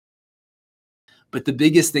But the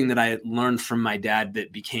biggest thing that I learned from my dad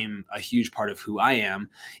that became a huge part of who I am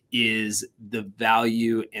is the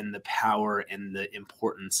value and the power and the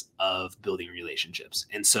importance of building relationships.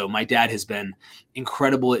 And so my dad has been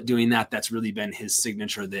incredible at doing that. That's really been his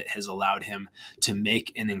signature that has allowed him to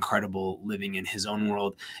make an incredible living in his own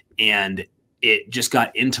world. And it just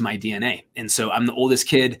got into my DNA. And so I'm the oldest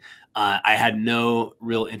kid. I had no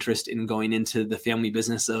real interest in going into the family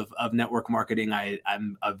business of network marketing.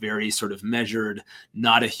 I'm a very sort of measured,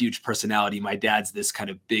 not a huge personality. My dad's this kind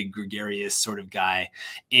of big, gregarious sort of guy.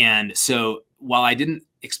 And so while I didn't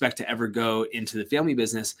expect to ever go into the family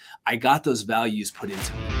business, I got those values put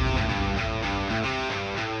into me.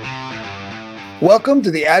 Welcome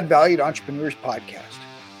to the Add Valued Entrepreneurs Podcast,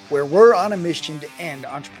 where we're on a mission to end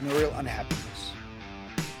entrepreneurial unhappiness.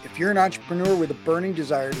 If you're an entrepreneur with a burning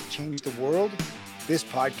desire to change the world, this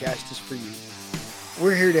podcast is for you.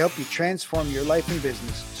 We're here to help you transform your life and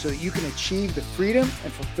business so that you can achieve the freedom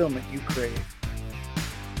and fulfillment you crave.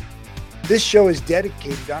 This show is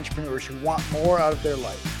dedicated to entrepreneurs who want more out of their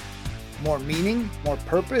life, more meaning, more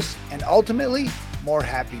purpose, and ultimately, more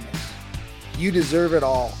happiness. You deserve it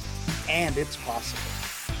all, and it's possible.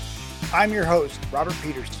 I'm your host, Robert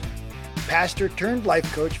Peterson, pastor turned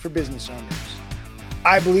life coach for business owners.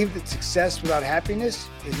 I believe that success without happiness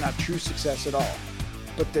is not true success at all,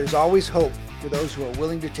 but there's always hope for those who are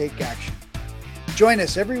willing to take action. Join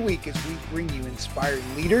us every week as we bring you inspiring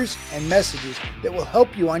leaders and messages that will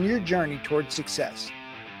help you on your journey towards success.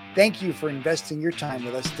 Thank you for investing your time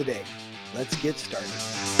with us today. Let's get started.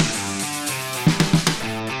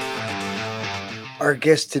 Our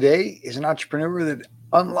guest today is an entrepreneur that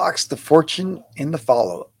unlocks the fortune in the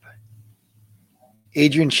follow-up.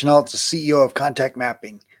 Adrian Chenault is the CEO of Contact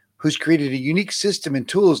Mapping, who's created a unique system and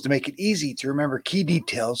tools to make it easy to remember key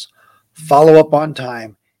details, follow up on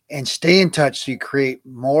time, and stay in touch so you create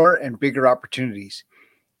more and bigger opportunities.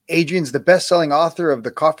 Adrian's the best-selling author of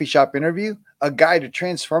The Coffee Shop Interview, a guide to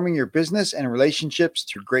transforming your business and relationships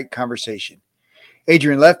through great conversation.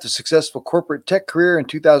 Adrian left a successful corporate tech career in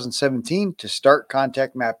 2017 to start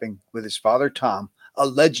Contact Mapping with his father, Tom, a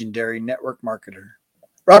legendary network marketer.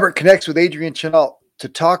 Robert connects with Adrian Chenault to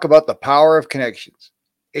talk about the power of connections.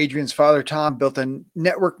 Adrian's father, Tom, built a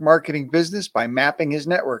network marketing business by mapping his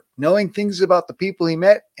network, knowing things about the people he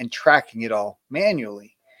met and tracking it all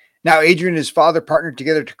manually. Now, Adrian and his father partnered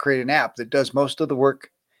together to create an app that does most of the work,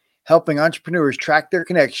 helping entrepreneurs track their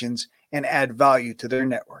connections and add value to their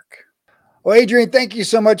network. Well, Adrian, thank you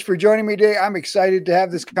so much for joining me today. I'm excited to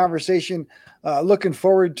have this conversation. Looking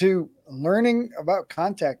forward to learning about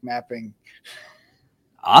contact mapping.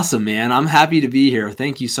 Awesome, man. I'm happy to be here.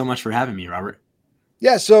 Thank you so much for having me, Robert.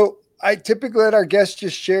 Yeah, so I typically let our guests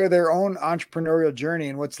just share their own entrepreneurial journey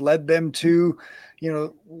and what's led them to,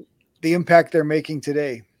 the impact they're making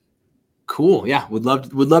today. Cool. Yeah, would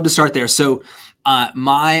love to start there. So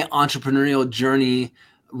my entrepreneurial journey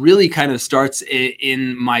really kind of starts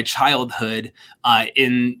in my childhood,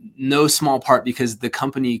 in no small part because the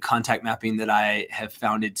company Contact Mapping that I have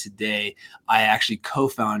founded today, I actually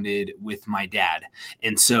co-founded with my dad.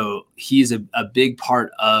 And so he's a big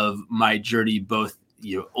part of my journey, both,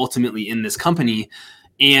 ultimately in this company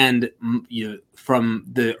and, from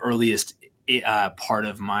the earliest part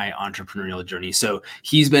of my entrepreneurial journey. So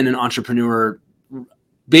he's been an entrepreneur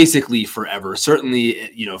basically forever, certainly,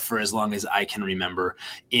 for as long as I can remember.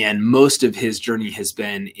 And most of his journey has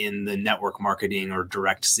been in the network marketing or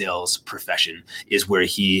direct sales profession is where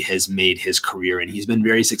he has made his career. And he's been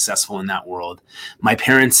very successful in that world. My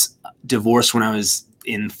parents divorced when I was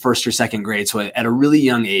in first or second grade, so at a really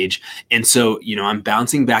young age. And so, I'm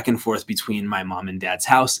bouncing back and forth between my mom and dad's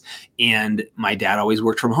house, and my dad always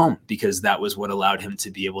worked from home because that was what allowed him to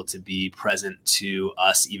be able to be present to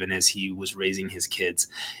us, even as he was raising his kids.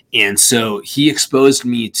 And so he exposed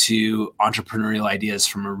me to entrepreneurial ideas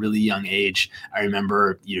from a really young age. I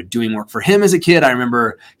remember, doing work for him as a kid. I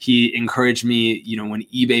remember he encouraged me, when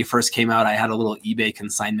eBay first came out, I had a little eBay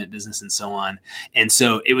consignment business and so on. And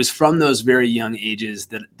so it was from those very young ages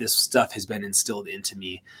that this stuff has been instilled into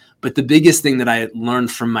me. But the biggest thing that I learned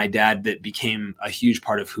from my dad that became a huge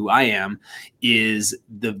part of who I am is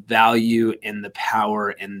the value and the power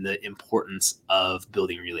and the importance of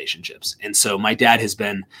building relationships. And so my dad has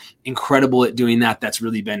been incredible at doing that. That's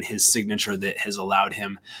really been his signature that has allowed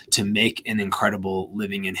him to make an incredible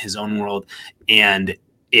living in his own world. And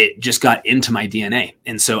it just got into my DNA.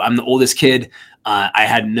 And so I'm the oldest kid. I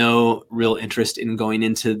had no real interest in going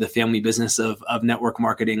into the family business of network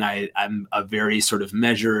marketing. I'm a very sort of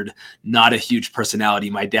measured, not a huge personality.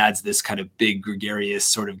 My dad's this kind of big, gregarious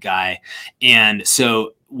sort of guy. And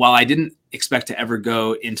so while I didn't expect to ever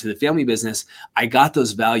go into the family business, I got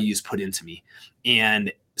those values put into me.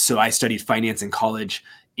 And so I studied finance in college,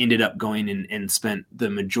 ended up going and spent the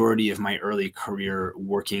majority of my early career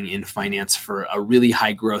working in finance for a really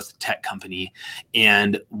high growth tech company.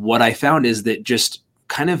 And what I found is that just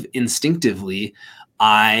kind of instinctively,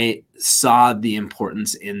 I saw the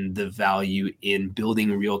importance in the value in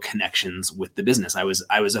building real connections with the business. I was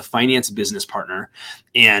a finance business partner,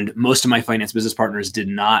 and most of my finance business partners did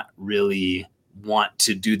not really want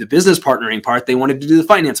to do the business partnering part. They wanted to do the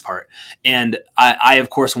finance part. And I of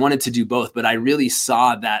course wanted to do both, but I really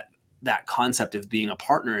saw that concept of being a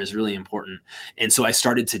partner is really important. And so I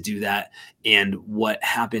started to do that. And what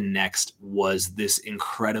happened next was this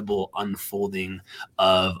incredible unfolding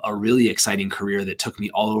of a really exciting career that took me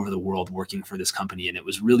all over the world working for this company. And it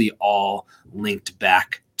was really all linked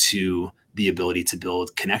back to the ability to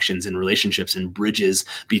build connections and relationships and bridges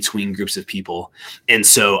between groups of people. And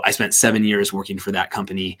so I spent 7 years working for that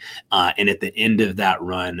company. And at the end of that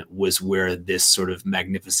run was where this sort of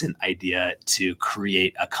magnificent idea to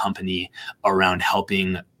create a company around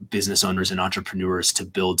helping business owners and entrepreneurs to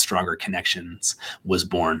build stronger connections was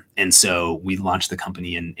born. And so we launched the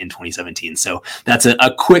company in 2017. So that's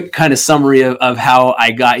a quick kind of summary of how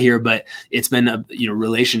I got here, but it's been,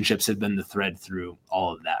 relationships have been the thread through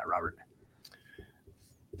all of that, Robert.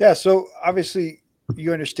 Yeah. So obviously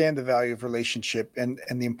you understand the value of relationship and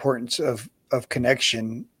the importance of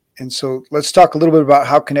connection. And so let's talk a little bit about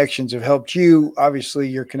how connections have helped you. Obviously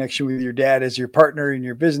your connection with your dad as your partner in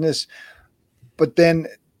your business, but then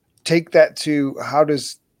take that to how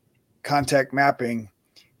does contact mapping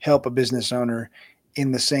help a business owner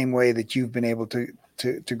in the same way that you've been able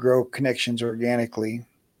to grow connections organically?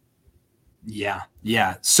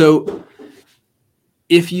 Yeah. So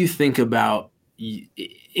if you think about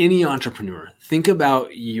any entrepreneur, think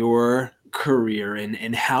about your career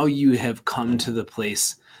and how you have come to the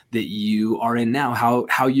place that you are in now,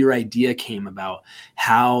 how your idea came about,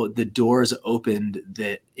 how the doors opened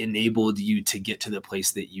that enabled you to get to the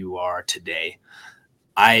place that you are today.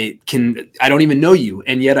 I don't even know you.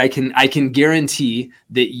 And yet I can guarantee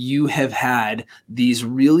that you have had these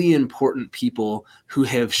really important people who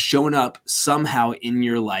have shown up somehow in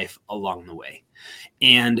your life along the way.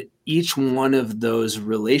 And each one of those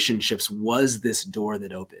relationships was this door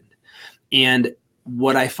that opened. And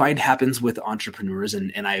what I find happens with entrepreneurs,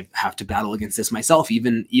 and I have to battle against this myself,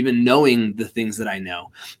 even knowing the things that I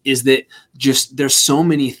know, is that just there's so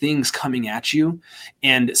many things coming at you.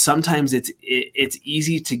 And sometimes it's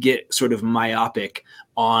easy to get sort of myopic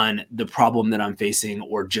on the problem that I'm facing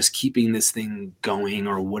or just keeping this thing going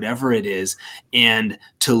or whatever it is, and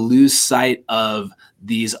to lose sight of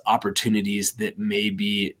these opportunities that may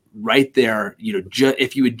be right there,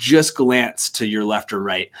 if you would just glance to your left or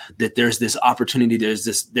right, that there's this opportunity, there's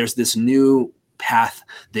this new path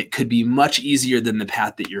that could be much easier than the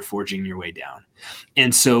path that you're forging your way down.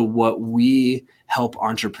 And so what we help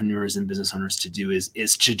entrepreneurs and business owners to do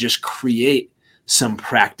is to just create some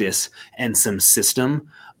practice and some system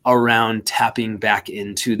around tapping back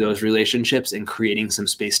into those relationships and creating some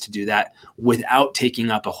space to do that without taking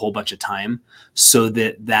up a whole bunch of time, so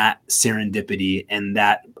that serendipity and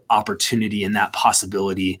that opportunity and that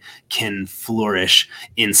possibility can flourish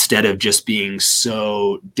instead of just being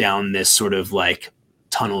so down this sort of like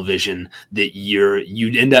tunnel vision that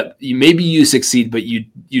maybe you succeed, but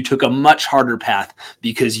you took a much harder path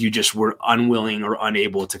because you just were unwilling or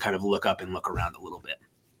unable to kind of look up and look around a little bit.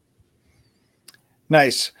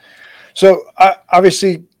 Nice. So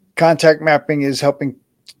obviously contact mapping is helping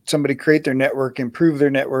somebody create their network, improve their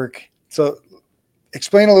network. So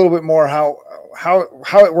explain a little bit more how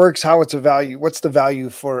it works, how it's a value. What's the value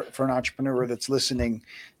for an entrepreneur that's listening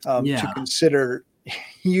to consider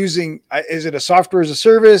using? Is it a software as a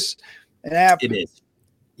service, an app? It is.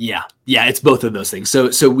 Yeah, it's both of those things.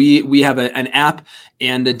 So we have an app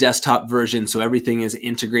and a desktop version, so everything is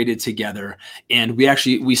integrated together. And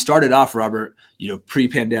we started off, Robert,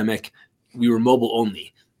 pre-pandemic, we were mobile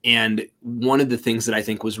only. And one of the things that I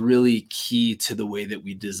think was really key to the way that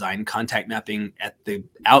we designed contact mapping at the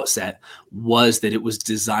outset was that it was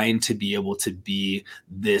designed to be able to be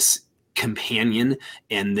this companion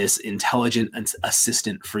and this intelligent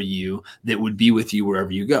assistant for you that would be with you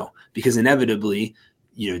wherever you go. Because inevitably,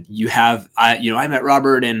 I met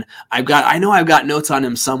Robert and I know I've got notes on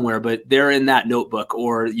him somewhere, but they're in that notebook,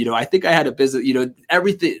 or, I think I had a business,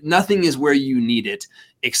 everything, nothing is where you need it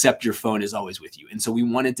except your phone is always with you. And so we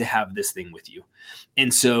wanted to have this thing with you.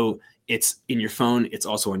 And so It's in your phone. It's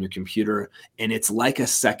also on your computer. And it's like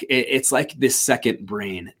it's like this second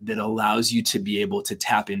brain that allows you to be able to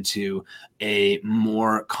tap into a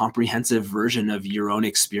more comprehensive version of your own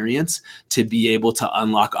experience to be able to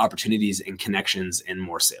unlock opportunities and connections and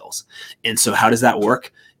more sales. And so how does that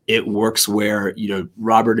work? It works where,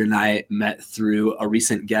 Robert and I met through a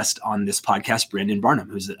recent guest on this podcast, Brandon Barnum,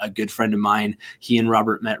 who's a good friend of mine. He and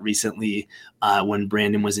Robert met recently when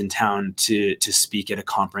Brandon was in town to speak at a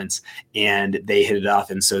conference, and they hit it off.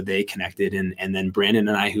 And so they connected. And then Brandon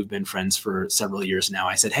and I, who've been friends for several years now,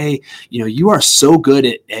 I said, hey, you are so good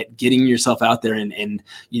at getting yourself out there and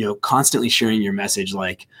constantly sharing your message.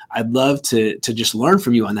 Like, I'd love to just learn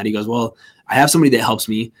from you on that. He goes, well, I have somebody that helps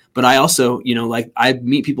me, but I also, I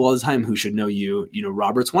meet people all the time who should know you.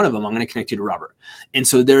 Robert's one of them. I'm going to connect you to Robert. And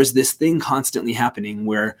so there's this thing constantly happening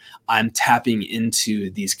where I'm tapping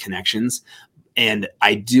into these connections. And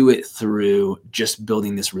I do it through just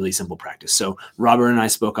building this really simple practice. So Robert and I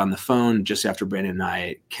spoke on the phone just after Brandon and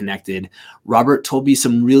I connected. Robert told me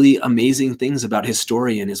some really amazing things about his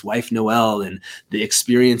story and his wife, Noelle, and the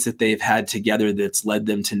experience that they've had together that's led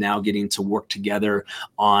them to now getting to work together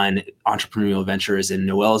on entrepreneurial ventures. And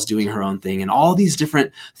Noelle's doing her own thing and all these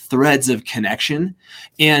different threads of connection.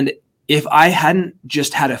 And if I hadn't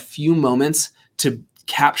just had a few moments to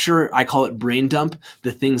capture, I call it brain dump,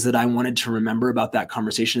 the things that I wanted to remember about that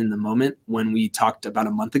conversation in the moment when we talked about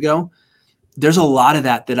a month ago, there's a lot of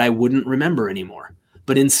that I wouldn't remember anymore.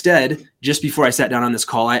 But instead, just before I sat down on this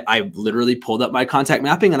call, I literally pulled up my contact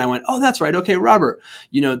mapping and I went, oh, that's right. Okay, Robert,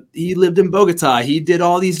 he lived in Bogota. He did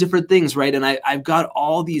all these different things, right? And I've got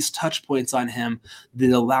all these touch points on him that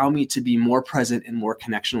allow me to be more present and more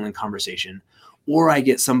connectional in conversation. Or I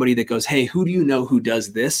get somebody that goes, hey, who do you know who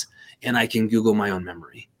does this? And I can Google my own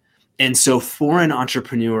memory. And so for an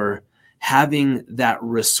entrepreneur, having that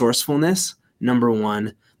resourcefulness, number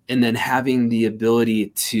one, and then having the ability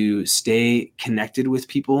to stay connected with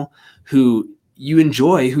people who you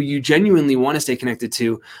enjoy, who you genuinely want to stay connected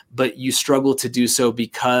to, but you struggle to do so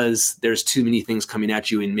because there's too many things coming at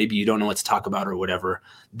you and maybe you don't know what to talk about or whatever.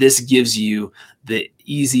 This gives you the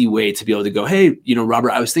easy way to be able to go, hey, Robert,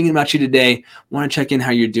 I was thinking about you today. Want to check in how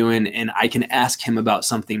you're doing. And I can ask him about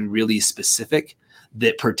something really specific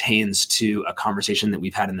that pertains to a conversation that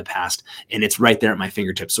we've had in the past. And it's right there at my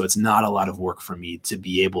fingertips. So it's not a lot of work for me to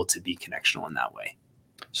be able to be connectional in that way.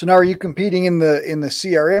 So now, are you competing in the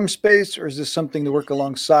CRM space, or is this something to work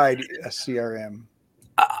alongside a CRM?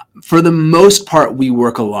 For the most part, we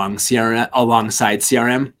work alongside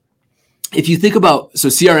CRM. If you think about, so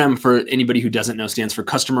CRM, for anybody who doesn't know, stands for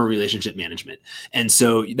Customer Relationship Management. And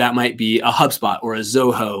so that might be a HubSpot or a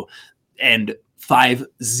Zoho and 5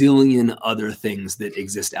 zillion other things that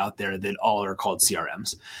exist out there that all are called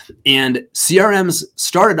CRMs. And CRMs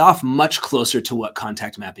started off much closer to what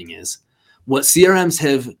contact mapping is. What CRMs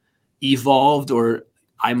have evolved, or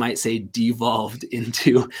I might say devolved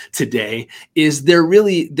into today, is they're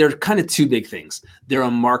kind of 2 big things. They're a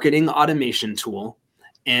marketing automation tool,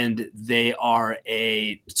 and they are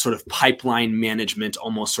a sort of pipeline management,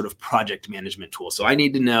 almost sort of project management tool. So I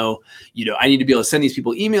need to know, I need to be able to send these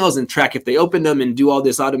people emails and track if they opened them and do all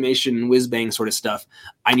this automation and whiz bang sort of stuff.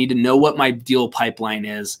 I need to know what my deal pipeline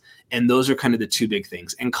is. And those are kind of the 2 big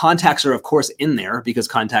things. And contacts are, of course, in there because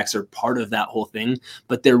contacts are part of that whole thing,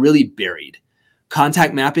 but they're really buried.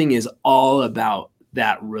 Contact mapping is all about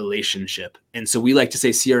that relationship. And so we like to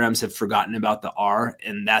say CRMs have forgotten about the R,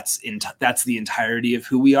 and that's the entirety of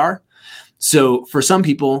who we are. So for some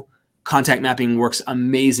people, contact mapping works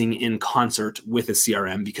amazing in concert with a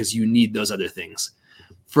CRM because you need those other things.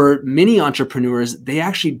 For many entrepreneurs, they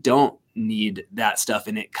actually don't need that stuff,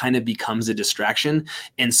 and it kind of becomes a distraction.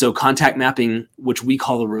 And so contact mapping, which we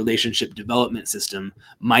call a relationship development system,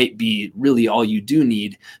 might be really all you do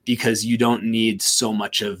need, because you don't need so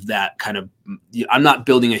much of that kind of, I'm not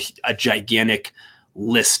building a gigantic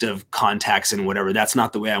list of contacts and whatever. That's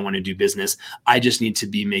not the way I want to do business. I just need to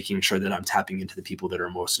be making sure that I'm tapping into the people that are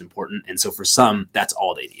most important. And so for some, that's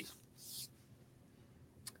all they need.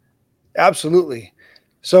 Absolutely.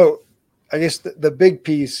 So I guess the big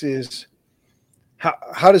piece is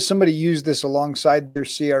how does somebody use this alongside their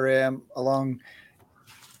CRM?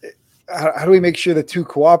 How do we make sure the 2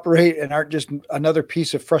 cooperate and aren't just another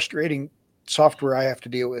piece of frustrating software I have to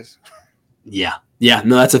deal with? Yeah.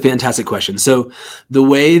 No, that's a fantastic question. So the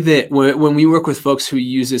way that when we work with folks who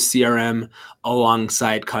use a CRM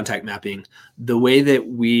alongside contact mapping, the way that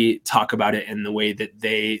we talk about it and the way that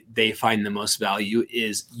they find the most value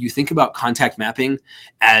is you think about contact mapping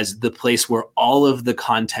as the place where all of the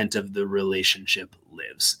content of the relationship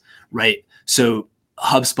lives, right? So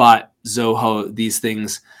HubSpot, Zoho, these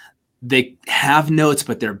things, they have notes,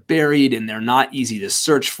 but they're buried and they're not easy to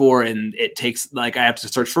search for. And it takes, like, I have to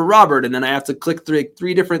search for Robert and then I have to click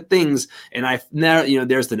three different things. And now,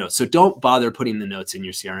 there's the notes. So don't bother putting the notes in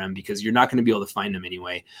your CRM because you're not going to be able to find them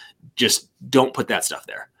anyway. Just don't put that stuff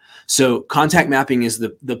there. So contact mapping is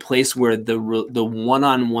the place where the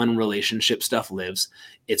one-on-one relationship stuff lives.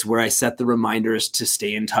 It's where I set the reminders to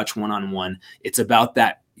stay in touch one-on-one. It's about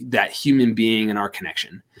that human being and our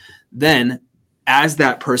connection. Then as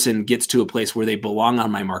that person gets to a place where they belong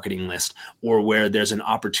on my marketing list or where there's an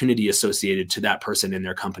opportunity associated to that person in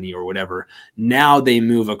their company or whatever, now they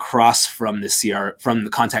move across from the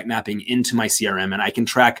contact mapping into my CRM, and I can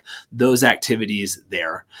track those activities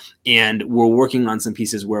there. And we're working on some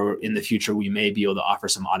pieces where in the future we may be able to offer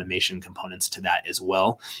some automation components to that as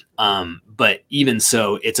well. But even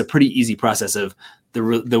so, it's a pretty easy process of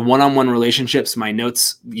the one-on-one relationships, my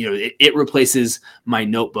notes, it replaces my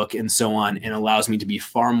notebook and so on, and allows me to be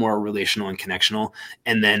far more relational and connectional.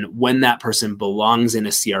 And then when that person belongs in a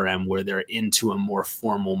CRM where they're into a more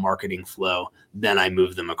formal marketing flow, then I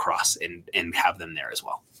move them across and have them there as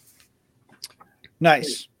well.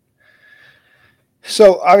 Nice.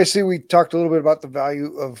 So obviously we talked a little bit about the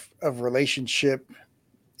value of relationship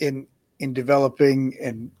in developing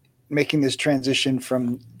and making this transition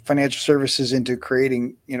from financial services into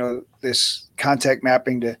creating, this contact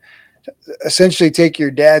mapping to essentially take your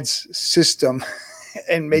dad's system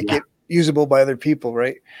and make it usable by other people.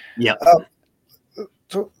 Right. Yeah.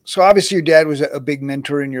 So obviously your dad was a big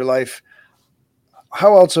mentor in your life.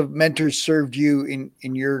 How else have mentors served you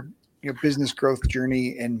in your business growth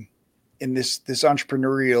journey and in this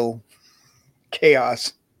entrepreneurial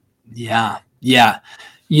chaos? Yeah.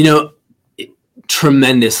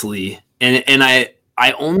 Tremendously. And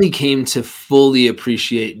I only came to fully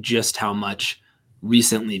appreciate just how much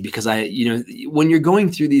recently, because when you're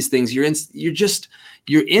going through these things, you're in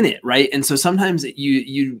it. Right. And so sometimes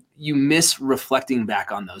you miss reflecting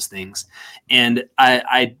back on those things. And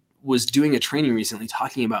I was doing a training recently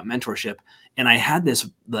talking about mentorship, and I had this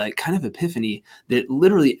like kind of epiphany that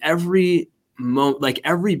literally every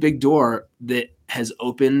big door that has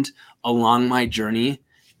opened along my journey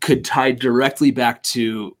could tie directly back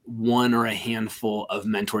to one or a handful of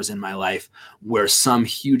mentors in my life where some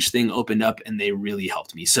huge thing opened up and they really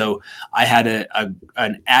helped me. So I had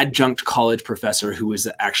an adjunct college professor who was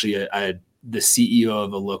actually the CEO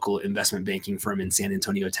of a local investment banking firm in San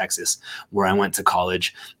Antonio, Texas, where I went to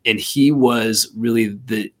college. And he was really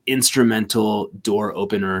the instrumental door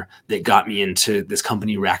opener that got me into this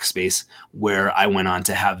company, Rackspace, where I went on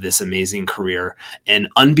to have this amazing career. And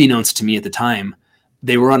unbeknownst to me at the time,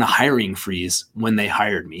 they were on a hiring freeze when they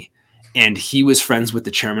hired me. And he was friends with the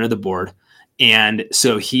chairman of the board. And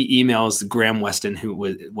so he emails Graham Weston, who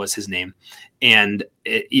was his name, and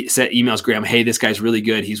emails Graham, "Hey, this guy's really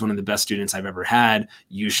good. He's one of the best students I've ever had.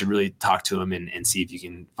 You should really talk to him and see if you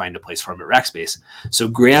can find a place for him at Rackspace." So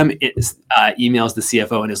Graham emails the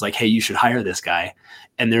CFO and is like, "Hey, you should hire this guy."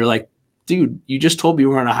 And they're like, "Dude, you just told me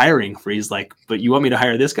we're on a hiring freeze, but you want me to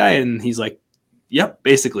hire this guy?" And he's like, "Yep,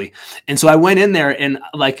 basically." And so I went in there and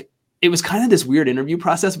it was kind of this weird interview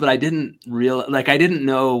process, but I didn't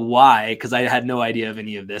know why, because I had no idea of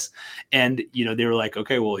any of this. And, they were like,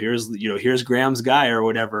 "Okay, well, here's Graham's guy," or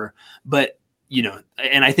whatever. But,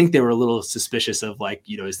 and I think they were a little suspicious of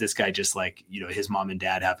is this guy just his mom and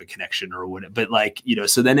dad have a connection or what? But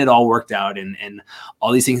so then it all worked out and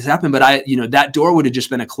all these things happened. But that door would have just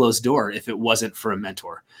been a closed door if it wasn't for a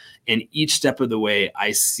mentor. And each step of the way, I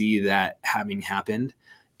see that having happened.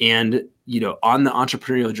 And, on the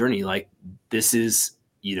entrepreneurial journey, this is,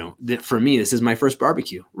 for me, this is my first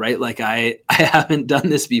barbecue, right? I haven't done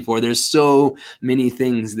this before. There's so many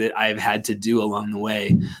things that I've had to do along the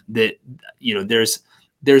way that,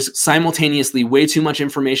 there's simultaneously way too much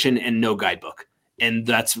information and no guidebook. And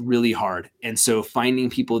that's really hard. And so finding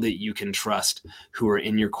people that you can trust who are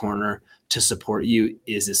in your corner to support you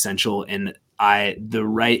is essential. And the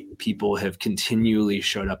right people have continually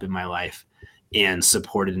showed up in my life and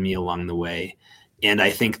supported me along the way. And I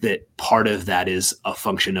think that part of that is a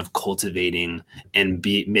function of cultivating and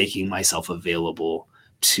making myself available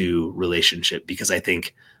to relationship, because I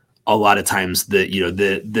think a lot of times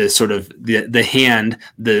the sort of the hand,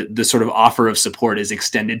 the sort of offer of support is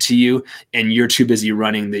extended to you, and you're too busy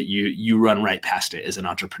running that you run right past it as an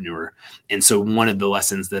entrepreneur. And so one of the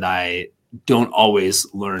lessons that I don't always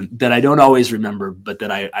learn, that I don't always remember, but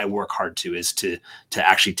that I work hard to, is to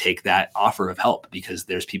actually take that offer of help, because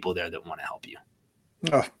there's people there that want to help you.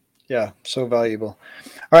 Oh, yeah. So valuable.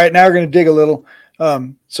 All right. Now we're going to dig a little.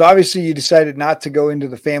 So obviously you decided not to go into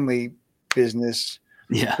the family business,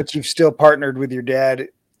 yeah, but you've still partnered with your dad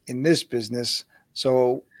in this business.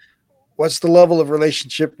 So what's the level of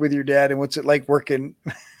relationship with your dad, and what's it like working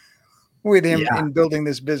with him Yeah. in building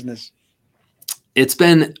this business? It's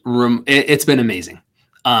been amazing.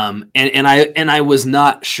 And I was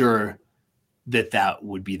not sure that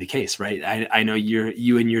would be the case, right? I know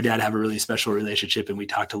you and your dad have a really special relationship, and we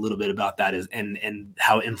talked a little bit about that and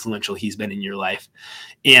how influential he's been in your life.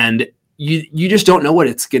 And you just don't know what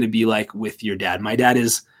it's going to be like with your dad. My dad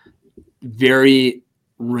is very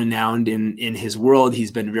renowned in his world.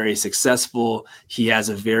 He's been very successful. He has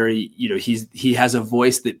a very, he has a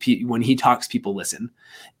voice that when he talks, people listen.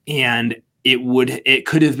 And it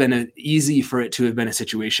could have been easy for it to have been a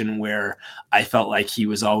situation where I felt like he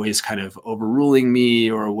was always kind of overruling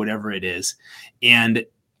me or whatever it is. And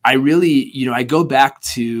I really, I go back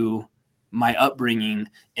to my upbringing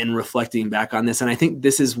and reflecting back on this. And I think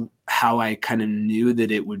this is how I kind of knew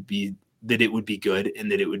that it would be good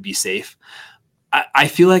and that it would be safe. I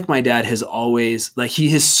feel like my dad has always, like, he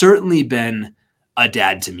has certainly been a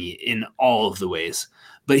dad to me in all of the ways,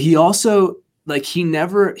 but he also, like,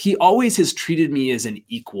 he always has treated me as an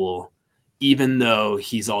equal, even though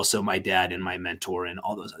he's also my dad and my mentor and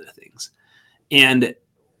all those other things. And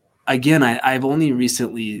again, I've only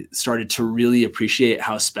recently started to really appreciate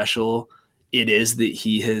how special it is that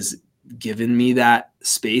he has given me that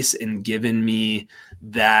space and given me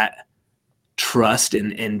that trust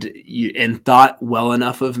and thought well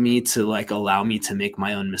enough of me to, like, allow me to make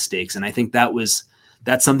my own mistakes. And I think that's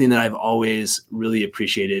something that I've always really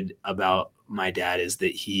appreciated about my dad, is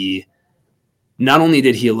that he not only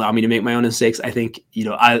did he allow me to make my own mistakes. I think,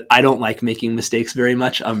 I don't like making mistakes very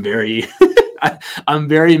much. I'm very,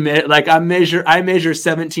 I measure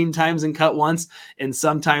 17 times and cut once. And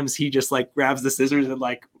sometimes he just, like, grabs the scissors and,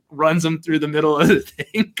 like, runs them through the middle of the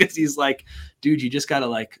thing. Cause he's like, dude, you just gotta,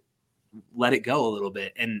 like, let it go a little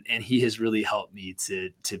bit. And he has really helped me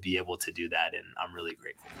to be able to do that. And I'm really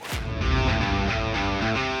grateful for it.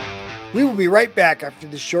 We will be right back after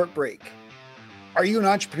this short break. Are you an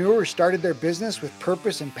entrepreneur who started their business with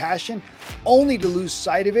purpose and passion, only to lose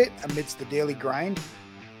sight of it amidst the daily grind?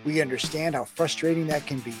 We understand how frustrating that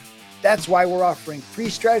can be. That's why we're offering free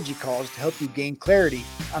strategy calls to help you gain clarity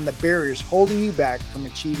on the barriers holding you back from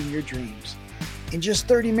achieving your dreams. In just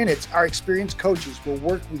 30 minutes, our experienced coaches will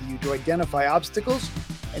work with you to identify obstacles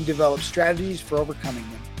and develop strategies for overcoming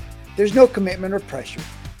them. There's no commitment or pressure,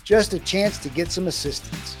 just a chance to get some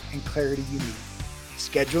assistance and clarity you need.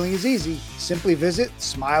 Scheduling is easy. Simply visit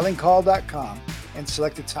smilingcall.com and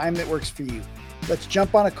select a time that works for you. Let's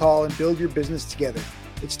jump on a call and build your business together.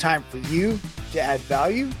 It's time for you to add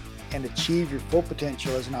value and achieve your full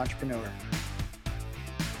potential as an entrepreneur.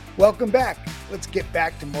 Welcome back. Let's get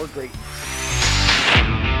back to more greatness.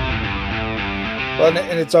 Well,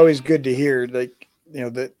 and it's always good to hear, like,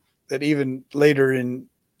 that even later in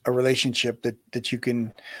a relationship that you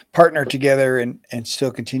can partner together and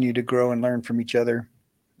still continue to grow and learn from each other.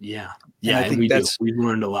 Yeah. Yeah. And we've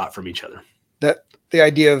learned a lot from each other. That the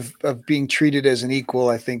idea of being treated as an equal,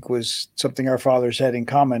 I think, was something our fathers had in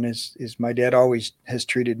common. Is my dad always has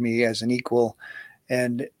treated me as an equal,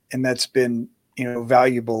 and that's been,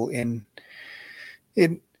 valuable in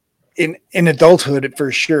adulthood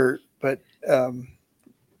for sure. But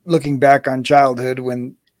looking back on childhood,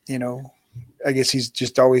 when, I guess he's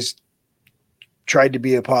just always tried to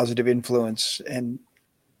be a positive influence, and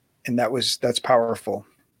that's powerful.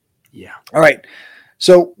 Yeah. All right.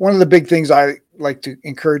 So one of the big things I like to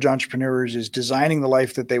encourage entrepreneurs is designing the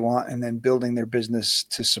life that they want and then building their business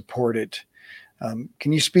to support it.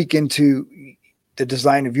 Can you speak into the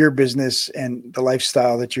design of your business and the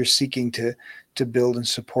lifestyle that you're seeking to build and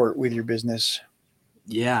support with your business?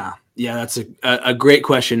 Yeah. Yeah. That's a great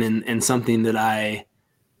question, and something that I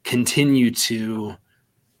continue to,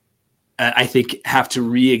 I think, have to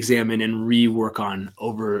re-examine and rework on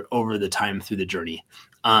over the time through the journey.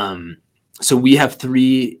 So we have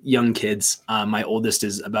 3 young kids. My oldest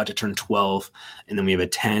is about to turn 12, and then we have a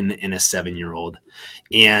 10 and a 7-year-old.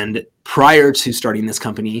 And prior to starting this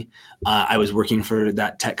company, I was working for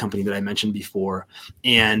that tech company that I mentioned before.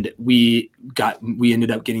 And we ended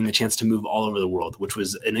up getting the chance to move all over the world, which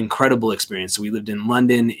was an incredible experience. So we lived in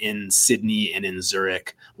London, in Sydney, and in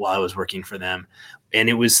Zurich while I was working for them. And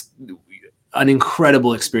it was an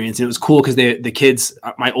incredible experience. And it was cool because the kids,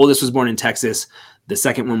 my oldest was born in Texas. The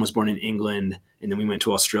second one was born in England, and then we went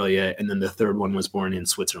to Australia, and then the third one was born in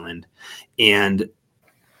Switzerland. And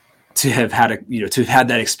to have had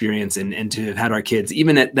that experience and to have had our kids,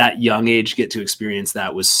 even at that young age, get to experience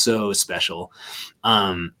that was so special.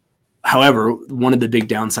 However, one of the big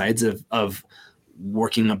downsides of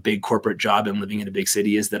working a big corporate job and living in a big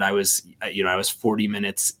city is that I was 40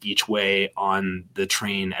 minutes each way on the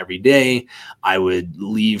train every day. I would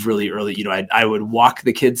leave really early. I would walk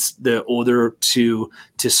the kids, the older, to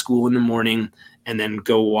school in the morning, and then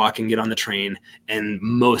go walk and get on the train. And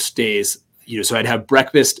most days, so I'd have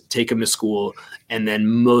breakfast, take them to school. And then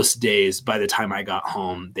most days, by the time I got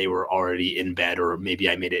home, they were already in bed, or maybe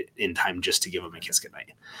I made it in time just to give them a kiss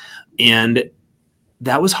goodnight. And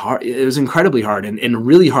that was hard. It was incredibly hard and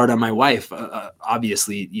really hard on my wife,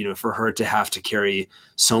 obviously, for her to have to carry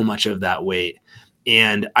so much of that weight.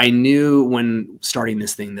 And I knew when starting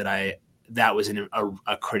this thing that was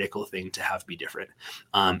a critical thing to have be different.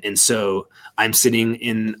 And so I'm sitting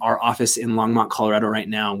in our office in Longmont, Colorado right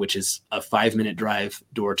now, which is a 5-minute drive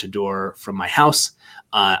door to door from my house.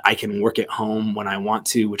 I can work at home when I want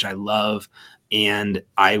to, which I love. And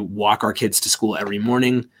I walk our kids to school every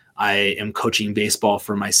morning. I am coaching baseball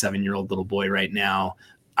for my 7-year-old little boy right now.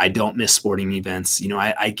 I don't miss sporting events.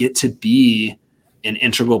 I get to be an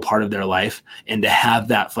integral part of their life, and to have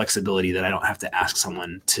that flexibility that I don't have to ask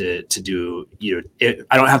someone to do,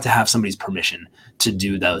 I don't have to have somebody's permission to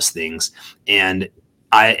do those things. And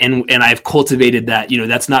I've cultivated that,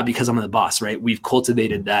 that's not because I'm the boss, right? We've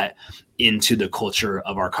cultivated that into the culture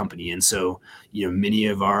of our company. And so, many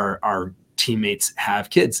of our teammates have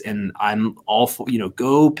kids, and I'm all for,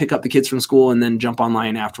 go pick up the kids from school and then jump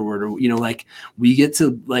online afterward, or, we get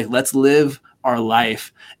to let's live our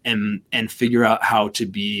life and figure out how to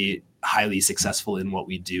be highly successful in what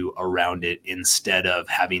we do around it, instead of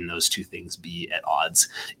having those two things be at odds.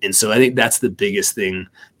 And so I think that's the biggest thing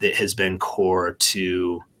that has been core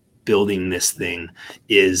to building this thing,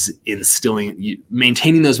 is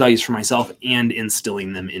maintaining those values for myself and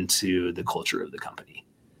instilling them into the culture of the company.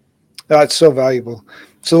 That's so valuable.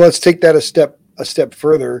 So let's take that a step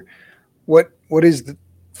further. What is the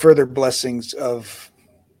further blessings of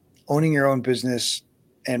owning your own business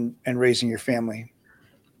and raising your family?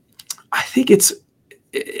 I think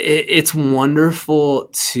it's wonderful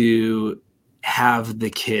to have the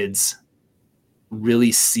kids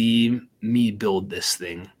really see me build this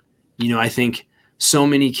thing. I think so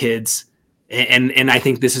many kids, and I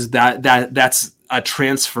think this is that's a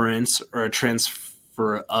transference or a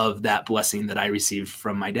transfer of that blessing that I received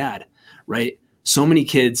from my dad, right? So many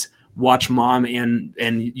kids watch mom and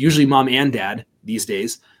usually mom and dad these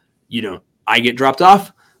days, I get dropped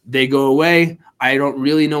off, they go away. I don't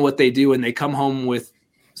really know what they do, and they come home with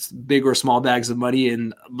big or small bags of money.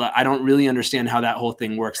 And I don't really understand how that whole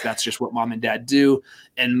thing works. That's just what mom and dad do.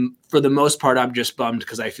 And for the most part, I'm just bummed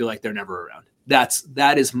because I feel like they're never around.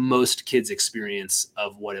 That is most kids' experience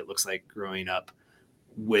of what it looks like growing up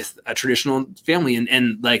with a traditional family.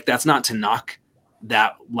 And that's not to knock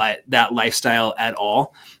that lifestyle at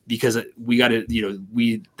all, because we got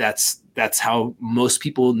to, that's how most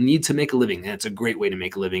people need to make a living. And it's a great way to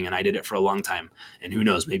make a living. And I did it for a long time, and who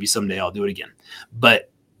knows, maybe someday I'll do it again.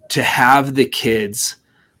 But to have the kids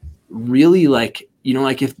really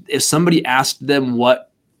if somebody asked them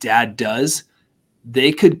what dad does,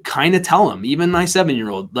 they could kind of tell them, even my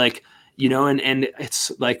 7-year-old, and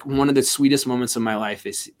it's one of the sweetest moments of my life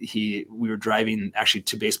is we were driving actually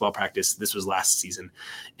to baseball practice. This was last season.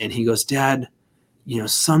 And he goes, Dad,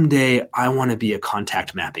 someday I want to be a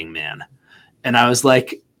contact mapping man. And I was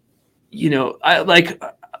like,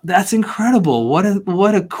 that's incredible. What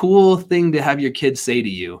a cool thing to have your kids say to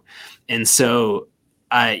you. And so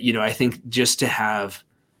I think just to have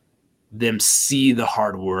them see the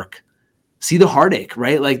hard work, see the heartache,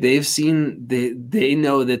 right? They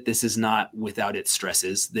know that this is not without its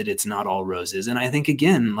stresses, that it's not all roses. And I think,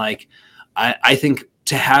 again, I think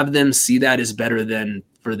to have them see that is better than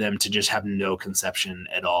for them to just have no conception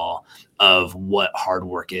at all of what hard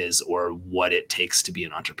work is or what it takes to be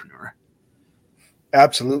an entrepreneur.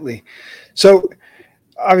 Absolutely. So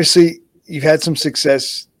obviously you've had some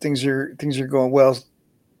success. Things are going well.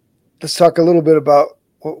 Let's talk a little bit about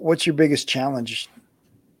what's your biggest challenge.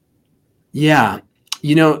 Yeah.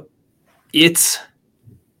 It's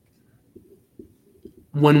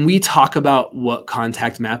when we talk about what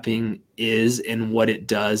contact mapping is and what it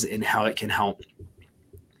does and how it can help,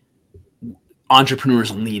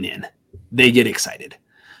 entrepreneurs lean in. They get excited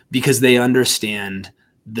because they understand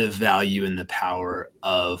the value and the power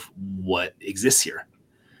of what exists here.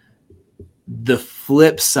 The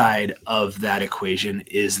flip side of that equation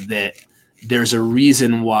is that there's a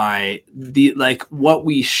reason why what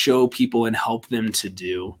we show people and help them to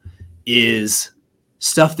do is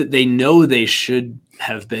stuff that they know they should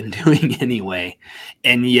have been doing anyway,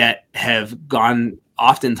 and yet have gone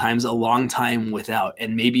oftentimes a long time without,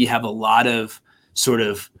 and maybe have a lot of sort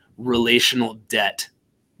of relational debt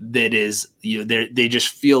that is, they just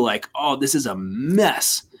feel like, oh, this is a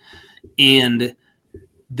mess. And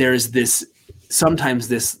there's sometimes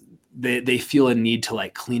they feel a need to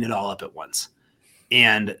like clean it all up at once.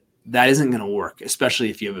 And that isn't going to work, especially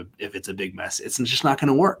if it's a big mess. It's just not going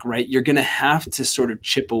to work, right? You're going to have to sort of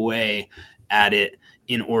chip away at it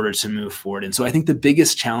in order to move forward. And so I think the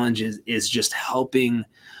biggest challenge is just helping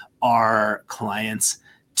our clients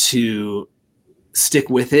to stick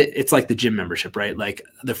with it. It's like the gym membership, right? Like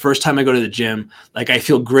the first time I go to the gym, like I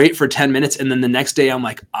feel great for 10 minutes. And then the next day I'm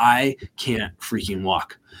like, I can't freaking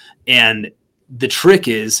walk. And the trick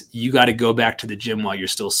is you got to go back to the gym while you're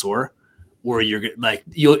still sore, or you're like,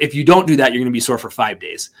 if you don't do that, you're going to be sore for 5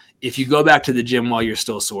 days. If you go back to the gym while you're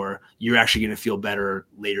still sore, you're actually going to feel better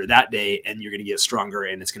later that day, and you're going to get stronger,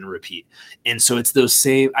 and it's going to repeat. And so it's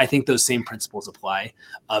I think those same principles apply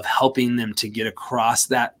of helping them to get across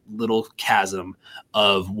that little chasm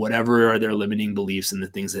of whatever are their limiting beliefs and the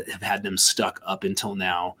things that have had them stuck up until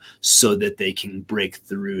now, so that they can break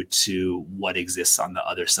through to what exists on the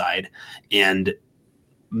other side. And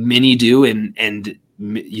many do, and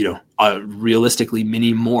realistically,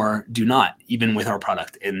 many more do not, even with our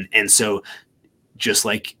product. And so just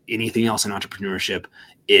like anything else in entrepreneurship,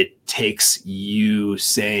 it takes you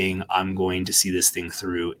saying, I'm going to see this thing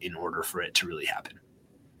through in order for it to really happen.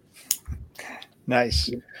 Nice.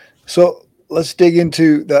 So let's dig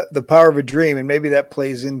into the power of a dream, and maybe that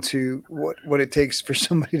plays into what it takes for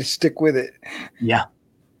somebody to stick with it. Yeah.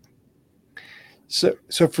 So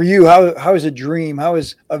for you, how is a dream, how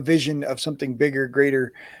is a vision of something bigger,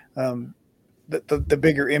 greater, the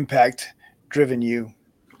bigger impact driven you?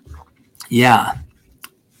 Yeah,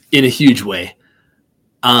 in a huge way.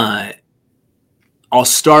 I'll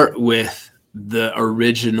start with the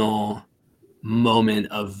original moment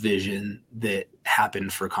of vision that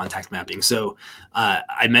happened for contact mapping. So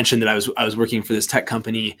I mentioned that I was working for this tech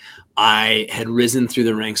company. I had risen through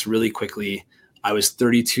the ranks really quickly. I was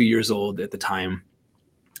 32 years old at the time,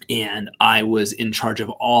 and I was in charge of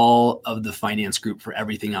all of the finance group for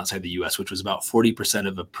everything outside the US, which was about 40%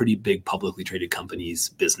 of a pretty big publicly traded company's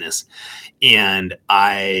business. And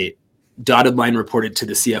I dotted line reported to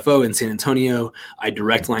the CFO in San Antonio. I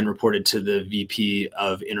direct line reported to the VP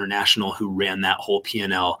of International, who ran that whole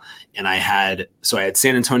P&L. And I had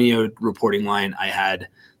San Antonio reporting line. I had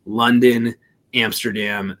London,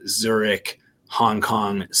 Amsterdam, Zurich, Hong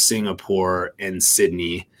Kong, Singapore, and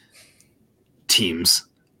Sydney teams,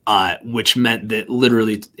 which meant that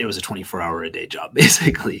literally it was a 24-hour-a-day job,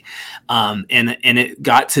 basically. And it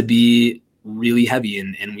got to be really heavy.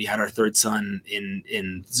 And we had our third son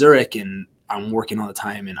in Zurich, and I'm working all the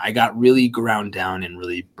time. And I got really ground down and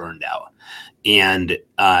really burned out. And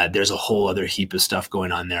there's a whole other heap of stuff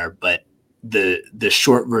going on there. But the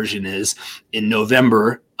short version is, in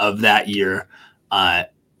November of that year,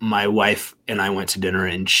 my wife and I went to dinner,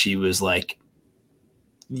 and she was like,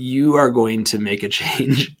 you are going to make a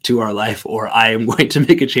change to our life, or I am going to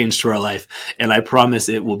make a change to our life. And I promise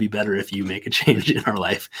it will be better if you make a change in our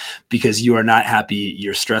life, because you are not happy.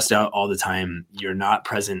 You're stressed out all the time. You're not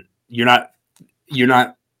present. You're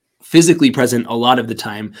not physically present a lot of the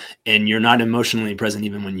time, and you're not emotionally present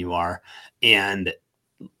even when you are. And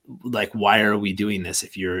like, why are we doing this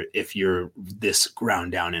if you're this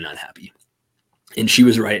ground down and unhappy? And she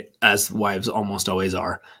was right, as wives almost always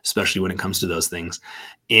are, especially when it comes to those things.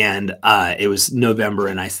 And it was November,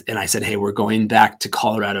 and I said, hey, we're going back to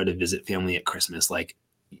Colorado to visit family at Christmas. Like,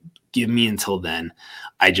 give me until then.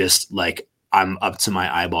 I'm up to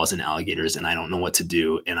my eyeballs in alligators, and I don't know what to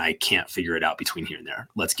do, and I can't figure it out between here and there.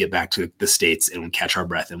 Let's get back to the States and catch our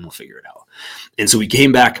breath, and we'll figure it out. And so we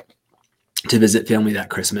came back to visit family that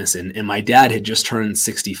Christmas. And my dad had just turned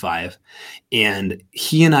 65, and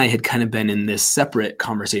he and I had kind of been in this separate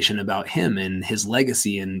conversation about him and his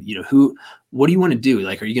legacy. And, what do you want to do?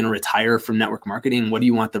 Like, are you going to retire from network marketing? What do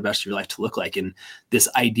you want the rest of your life to look like? And this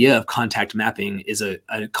idea of contact mapping is a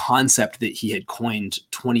concept that he had coined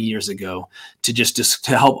 20 years ago to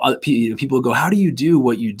to help other people go, how do you do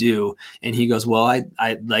what you do? And he goes, well,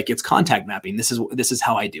 I like, it's contact mapping. This is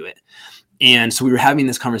how I do it. And so we were having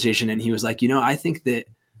this conversation, and he was like, I think that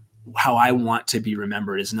how I want to be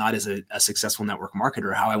remembered is not as a successful network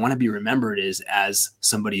marketer. How I want to be remembered is as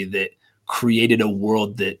somebody that created a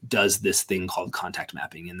world that does this thing called contact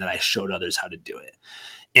mapping, and that I showed others how to do it.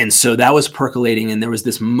 And so that was percolating. And there was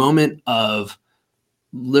this moment of,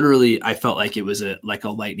 literally, I felt like it was like a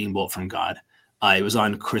lightning bolt from God. It was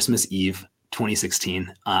on Christmas Eve,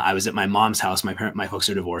 2016. I was at my mom's house. My folks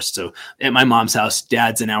are divorced. So at my mom's house,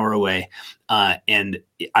 dad's an hour away. And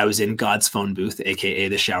I was in God's phone booth, AKA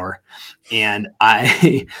the shower. And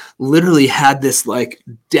I literally had this like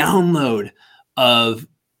download of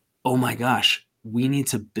oh my gosh, we need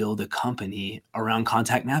to build a company around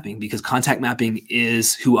contact mapping, because contact mapping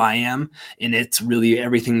is who I am. And it's really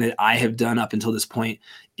everything that I have done up until this point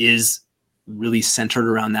is really centered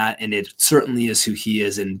around that. And it certainly is who he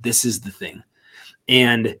is. And this is the thing.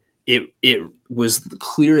 And it was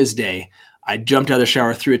clear as day. I jumped out of the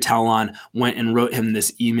shower, threw a towel on, went and wrote him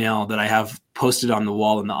this email that I have posted on the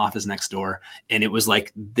wall in the office next door. And it was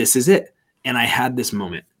like, this is it. And I had this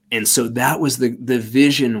moment. And so that was the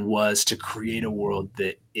vision, was to create a world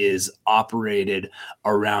that is operated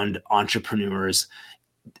around entrepreneurs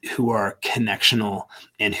who are connectional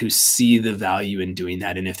and who see the value in doing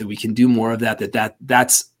that. And if we can do more of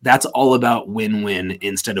that's all about win-win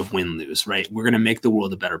instead of win-lose, right? We're going to make the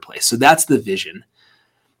world a better place. So that's the vision.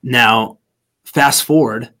 Now, fast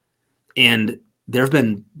forward, and there have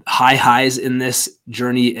been high highs in this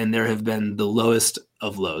journey, and there have been the lowest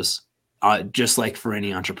of lows, just like for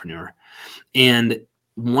any entrepreneur. And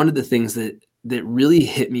one of the things that really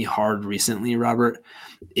hit me hard recently, Robert,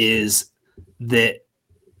 is that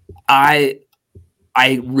I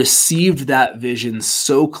received that vision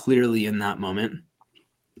so clearly in that moment,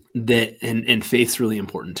 that and faith's really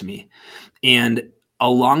important to me. And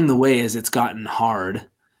along the way, as it's gotten hard,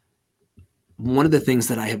 one of the things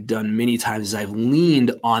that I have done many times is I've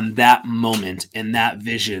leaned on that moment and that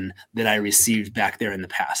vision that I received back there in the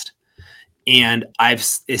past. And I've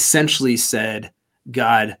essentially said,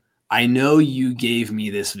 God, I know you gave me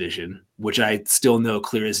this vision, which I still know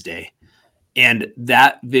clear as day. And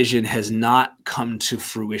that vision has not come to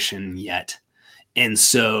fruition yet. And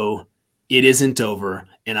so it isn't over,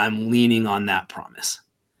 and I'm leaning on that promise.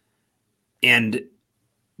 And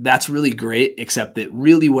that's really great, except that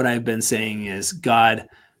really what I've been saying is, God,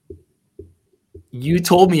 you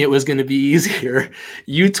told me it was going to be easier.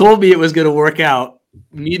 You told me it was going to work out,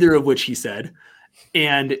 neither of which he said.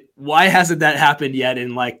 And why hasn't that happened yet?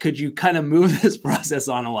 And like, could you kind of move this process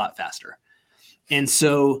on a lot faster? And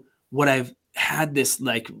so what I've had this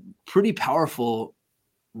like pretty powerful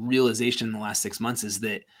realization in the last 6 months is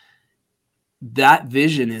that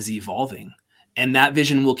vision is evolving, and that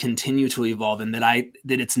vision will continue to evolve. And that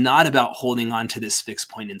it's not about holding on to this fixed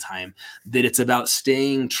point in time, that it's about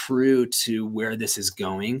staying true to where this is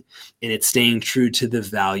going, and it's staying true to the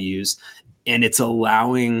values, and it's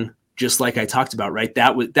allowing, just like I talked about, right?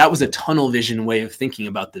 That was a tunnel vision way of thinking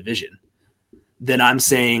about the vision. Then I'm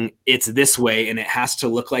saying it's this way and it has to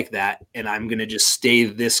look like that. And I'm going to just stay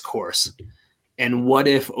this course. And what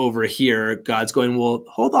if over here, God's going, well,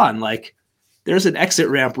 hold on. Like there's an exit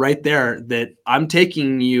ramp right there that I'm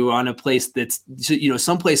taking you on a place that's,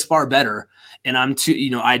 someplace far better. And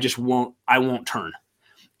I won't turn.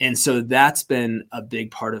 And so that's been a big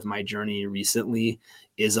part of my journey recently,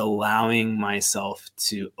 is allowing myself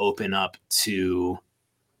to open up to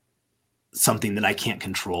something that I can't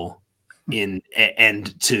control, and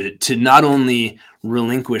to not only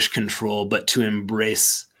relinquish control, but to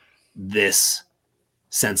embrace this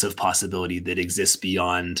sense of possibility that exists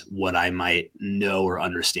beyond what I might know or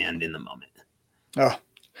understand in the moment. Oh,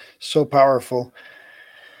 so powerful.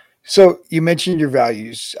 So you mentioned your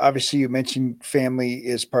values. Obviously, you mentioned family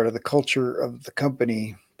is part of the culture of the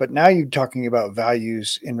company, but now you're talking about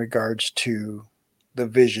values in regards to the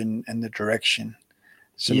vision and the direction.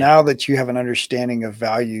 So now that you have an understanding of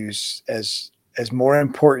values as more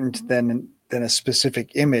important than a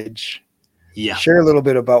specific image, share a little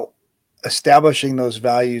bit about establishing those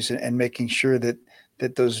values and making sure that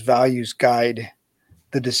those values guide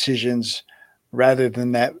the decisions rather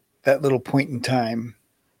than that little point in time.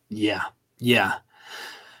 Yeah. Yeah.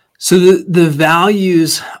 So the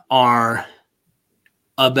values are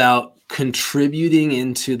about contributing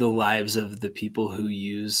into the lives of the people who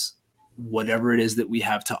use whatever it is that we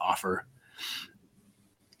have to offer,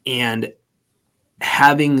 and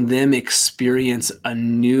having them experience a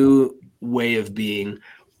new way of being,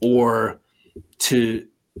 or to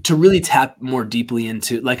really tap more deeply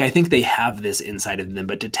into, like, I think they have this inside of them,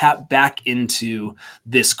 but to tap back into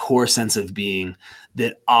this core sense of being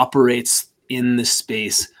that operates in the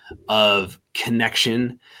space of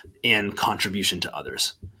connection and contribution to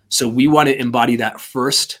others. So we want to embody that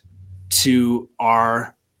first to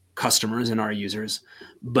our customers and our users,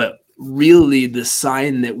 but really the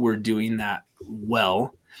sign that we're doing that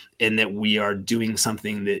well and that we are doing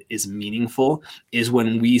something that is meaningful is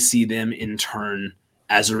when we see them in turn,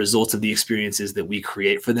 as a result of the experiences that we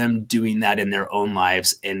create for them, doing that in their own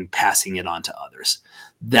lives and passing it on to others.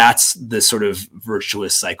 That's the sort of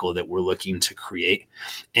virtuous cycle that we're looking to create.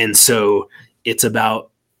 And so it's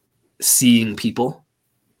about seeing people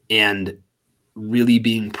and really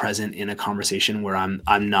being present in a conversation where I'm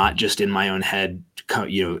not just in my own head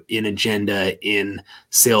in agenda, in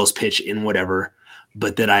sales pitch, in whatever,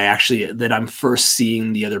 but that I'm first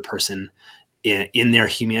seeing the other person in their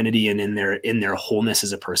humanity and in their wholeness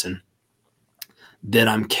as a person, that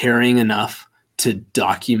I'm caring enough to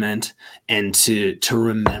document and to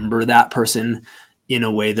remember that person in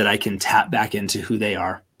a way that I can tap back into who they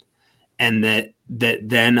are, and that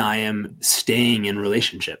then I am staying in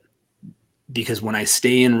relationship. Because when I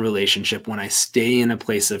stay in relationship, when I stay in a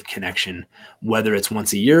place of connection, whether it's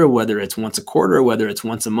once a year, whether it's once a quarter, whether it's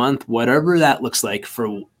once a month, whatever that looks like for,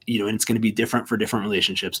 and it's going to be different for different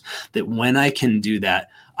relationships, that when I can do that,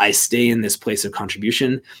 I stay in this place of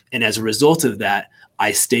contribution. And as a result of that,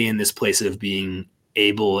 I stay in this place of being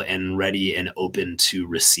able and ready and open to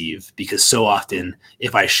receive. Because so often,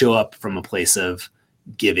 if I show up from a place of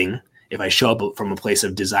giving, if I show up from a place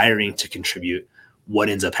of desiring to contribute, what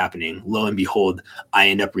ends up happening? Lo and behold, I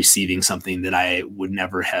end up receiving something that I would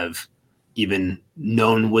never have even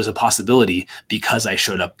known was a possibility because I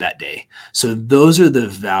showed up that day. So those are the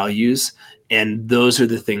values, and those are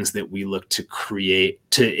the things that we look to create,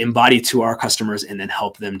 to embody to our customers, and then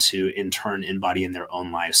help them to in turn embody in their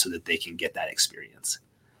own lives so that they can get that experience.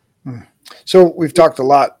 So we've talked a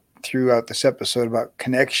lot throughout this episode about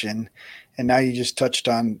connection, and now you just touched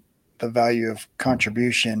on the value of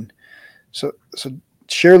contribution. So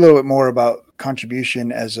share a little bit more about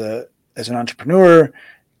contribution as an entrepreneur,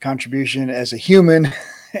 contribution as a human,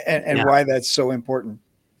 and why that's so important.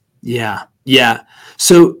 Yeah.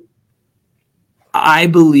 So I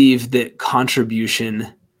believe that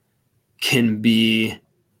contribution can be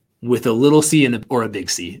with a little c or a big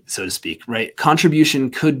C, so to speak, right? Contribution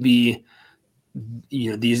could be,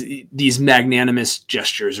 these magnanimous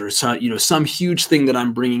gestures, or some huge thing that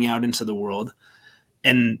I'm bringing out into the world,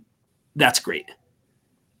 and that's great.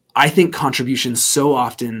 I think contribution so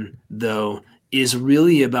often, though, is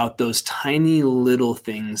really about those tiny little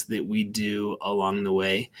things that we do along the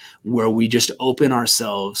way, where we just open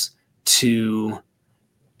ourselves to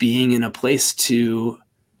being in a place to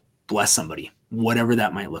bless somebody, whatever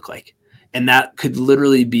that might look like. And that could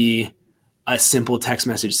literally be a simple text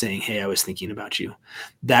message saying, "Hey, I was thinking about you."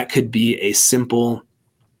 That could be a simple,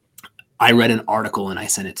 "I read an article and I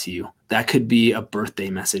sent it to you." That could be a birthday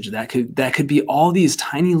message. That could be all these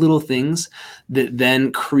tiny little things that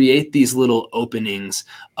then create these little openings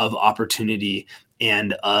of opportunity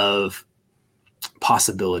and of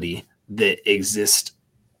possibility that exist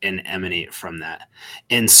and emanate from that.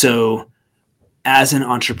 And so as an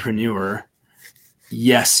entrepreneur,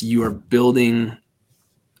 yes, you are building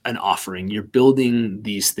an offering, you're building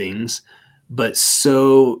these things, but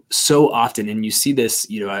so often, and you see this,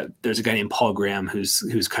 there's a guy named Paul Graham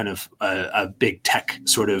who's kind of a big tech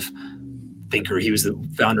sort of thinker. He was the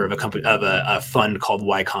founder of a company, of a fund called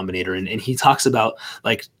Y Combinator, and he talks about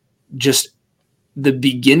like just the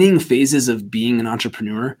beginning phases of being an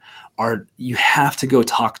entrepreneur are, you have to go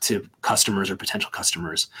talk to customers or potential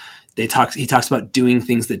customers. He talks about doing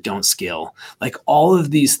things that don't scale. Like all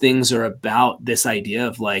of these things are about this idea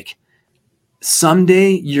of like,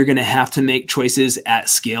 someday you're going to have to make choices at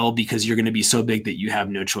scale because you're going to be so big that you have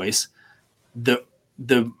no choice. The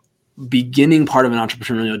beginning part of an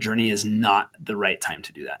entrepreneurial journey is not the right time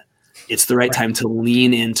to do that. It's the right time to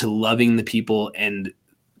lean into loving the people and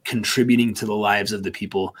contributing to the lives of the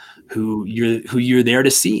people who you're there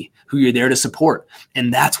to see, who you're there to support.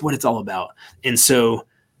 And that's what it's all about. And so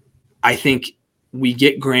I think we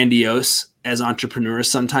get grandiose as entrepreneurs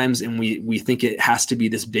sometimes, and we think it has to be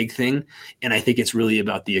this big thing. And I think it's really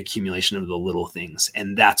about the accumulation of the little things.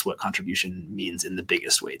 And that's what contribution means in the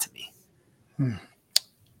biggest way to me.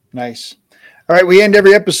 Nice. All right. We end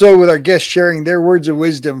every episode with our guests sharing their words of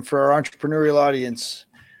wisdom for our entrepreneurial audience.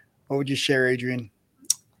 What would you share, Adrian?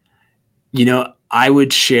 I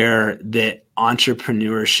would share that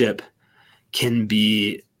entrepreneurship can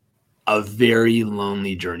be a very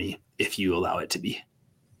lonely journey if you allow it to be,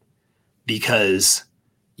 because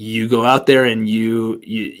you go out there and you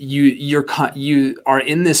are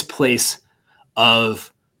in this place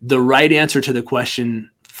of the right answer to the question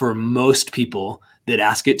for most people that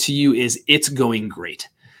ask it to you is, it's going great.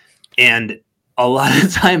 And a lot of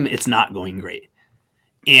the time it's not going great.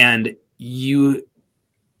 And you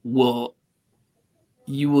will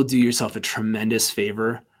do yourself a tremendous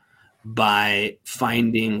favor by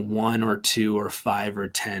finding 1 or 2 or 5 or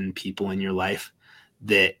 10 people in your life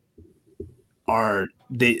that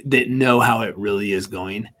know how it really is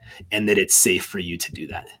going, and that it's safe for you to do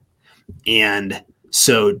that. And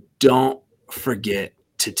so don't forget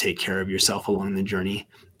to take care of yourself along the journey,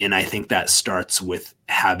 And I think that starts with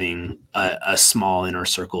having a small inner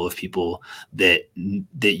circle of people that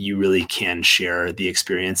you really can share the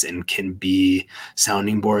experience and can be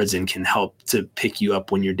sounding boards and can help to pick you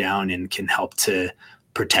up when you're down and can help to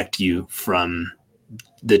protect you from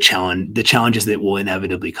the challenges that will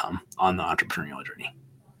inevitably come on the entrepreneurial journey.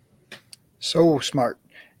 So smart.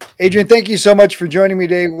 Adrian, thank you so much for joining me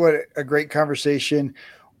today. What a great conversation.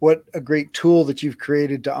 What a great tool that you've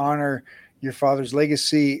created to honor your father's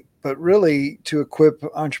legacy, but really to equip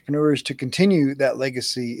entrepreneurs to continue that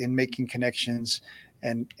legacy in making connections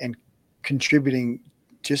and contributing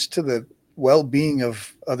just to the well-being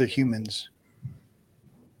of other humans.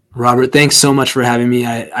 Robert, thanks so much for having me.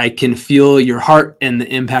 I can feel your heart and the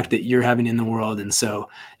impact that you're having in the world. And so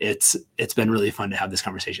it's been really fun to have this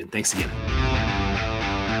conversation. Thanks again.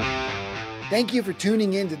 Thank you for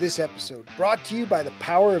tuning in to this episode, brought to you by the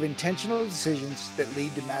power of intentional decisions that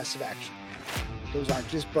lead to massive action. Those aren't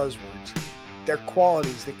just buzzwords. They're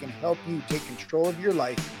qualities that can help you take control of your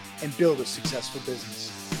life and build a successful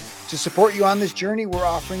business. To support you on this journey, we're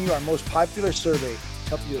offering you our most popular survey to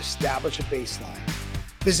help you establish a baseline.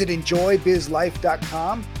 Visit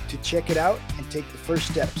enjoybizlife.com to check it out and take the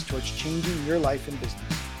first steps towards changing your life and business.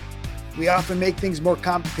 We often make things more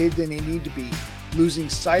complicated than they need to be, losing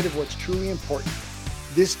sight of what's truly important.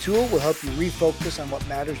 This tool will help you refocus on what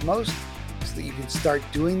matters most so that you can start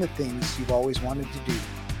doing the things you've always wanted to do,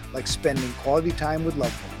 like spending quality time with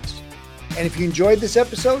loved ones. And if you enjoyed this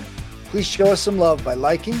episode, please show us some love by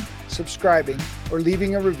liking, subscribing, or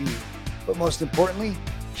leaving a review. But most importantly,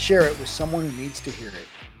 share it with someone who needs to hear it.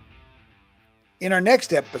 In our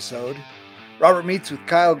next episode, Robert meets with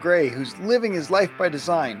Kyle Gray, who's living his life by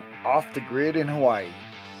design off the grid in Hawaii.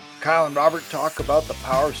 Kyle and Robert talk about the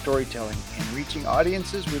power of storytelling and reaching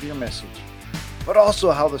audiences with your message, but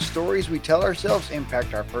also how the stories we tell ourselves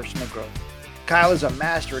impact our personal growth. Kyle is a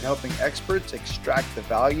master at helping experts extract the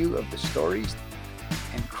value of the stories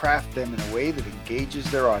and craft them in a way that engages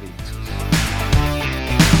their audiences.